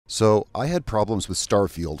So I had problems with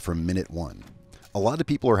Starfield from minute one. A lot of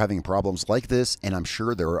people are having problems like this, and I'm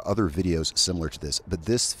sure there are other videos similar to this, but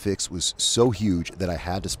this fix was so huge that I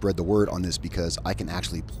had to spread the word on this because I can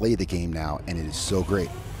actually play the game now, and it is so great.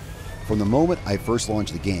 From the moment I first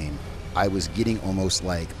launched the game, I was getting almost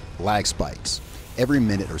like lag spikes. Every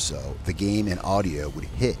minute or so, the game and audio would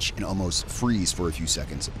hitch and almost freeze for a few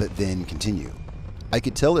seconds, but then continue. I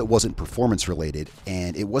could tell it wasn't performance related,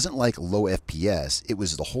 and it wasn't like low FPS, it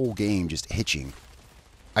was the whole game just hitching.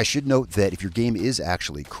 I should note that if your game is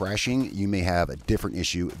actually crashing, you may have a different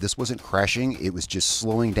issue. This wasn't crashing, it was just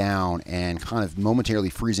slowing down and kind of momentarily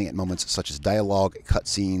freezing at moments such as dialogue,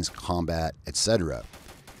 cutscenes, combat, etc.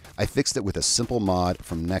 I fixed it with a simple mod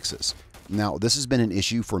from Nexus. Now, this has been an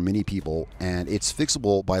issue for many people, and it's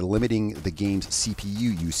fixable by limiting the game's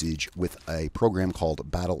CPU usage with a program called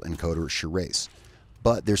Battle Encoder Charades.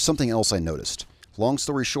 But there's something else I noticed. Long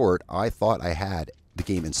story short, I thought I had the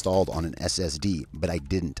game installed on an SSD, but I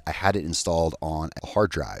didn't. I had it installed on a hard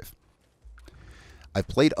drive. I've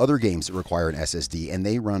played other games that require an SSD, and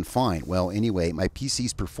they run fine. Well, anyway, my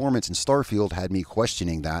PC's performance in Starfield had me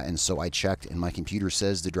questioning that, and so I checked, and my computer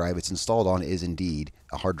says the drive it's installed on is indeed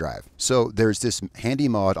a hard drive. So there's this handy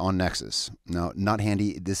mod on Nexus. Now, not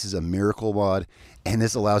handy, this is a miracle mod, and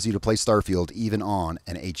this allows you to play Starfield even on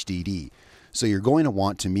an HDD. So you're going to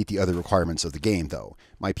want to meet the other requirements of the game, though.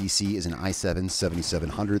 My PC is an i7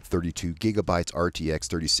 7700 32GB RTX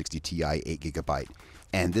 3060 Ti 8GB,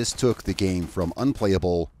 and this took the game from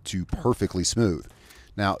unplayable to perfectly smooth.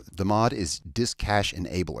 Now, the mod is Disk Cache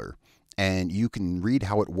Enabler, and you can read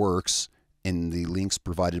how it works in the links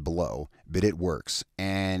provided below, but it works,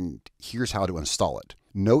 and here's how to install it.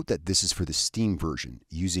 Note that this is for the Steam version,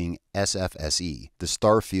 using SFSE, the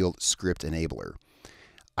Starfield Script Enabler.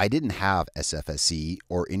 I didn't have SFSE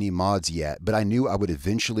or any mods yet, but I knew I would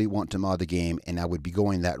eventually want to mod the game and I would be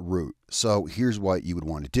going that route. So here's what you would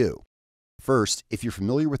want to do. First, if you're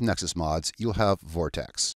familiar with Nexus mods, you'll have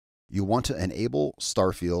Vortex. You'll want to enable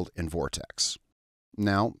Starfield in Vortex.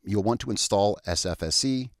 Now, you'll want to install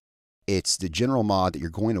SFSE. It's the general mod that you're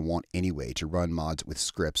going to want anyway to run mods with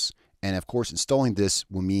scripts. And of course, installing this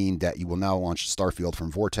will mean that you will now launch Starfield from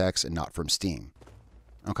Vortex and not from Steam.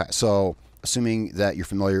 Okay, so assuming that you're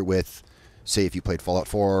familiar with, say, if you played Fallout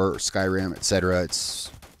 4, or Skyrim, etc.,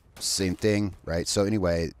 it's the same thing, right? So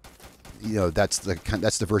anyway, you know, that's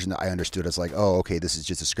the version that I understood as like, oh, okay, this is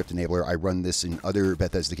just a script enabler. I run this in other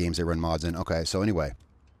Bethesda games I run mods in. Okay, so anyway,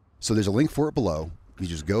 so there's a link for it below. You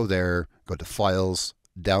just go there, go to Files,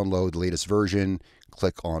 download the latest version,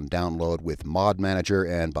 click on Download with Mod Manager,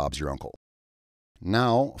 and Bob's your uncle.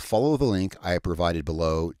 Now, follow the link I provided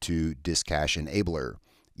below to Disk Cache Enabler.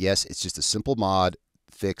 Yes, it's just a simple mod,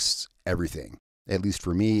 fixed everything, at least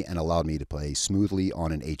for me, and allowed me to play smoothly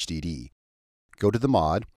on an HDD. Go to the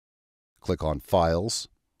mod, click on Files,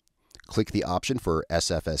 click the option for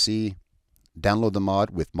SFSE, download the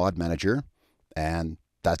mod with Mod Manager, and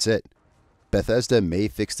that's it. Bethesda may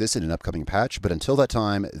fix this in an upcoming patch, but until that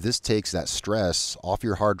time, this takes that stress off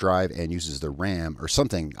your hard drive and uses the RAM or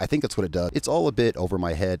something. I think that's what it does. It's all a bit over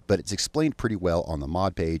my head, but it's explained pretty well on the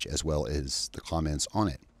mod page as well as the comments on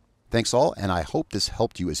it. Thanks all, and I hope this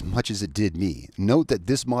helped you as much as it did me. Note that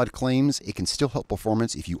this mod claims it can still help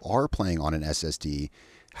performance if you are playing on an SSD.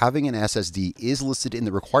 Having an SSD is listed in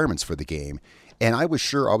the requirements for the game, and I was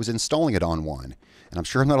sure I was installing it on one. And I'm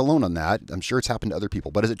sure I'm not alone on that. I'm sure it's happened to other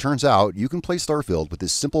people. But as it turns out, you can play Starfield with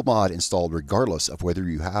this simple mod installed regardless of whether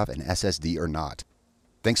you have an SSD or not.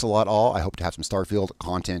 Thanks a lot all. I hope to have some Starfield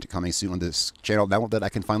content coming soon on this channel now that I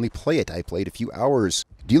can finally play it. I played a few hours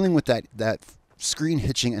dealing with that screen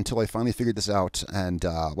hitching until I finally figured this out. And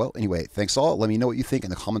well, anyway, thanks all. Let me know what you think in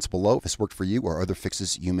the comments below if this worked for you or other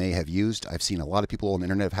fixes you may have used. I've seen a lot of people on the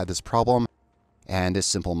internet have had this problem, and this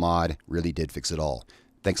simple mod really did fix it all.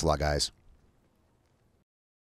 Thanks a lot, guys.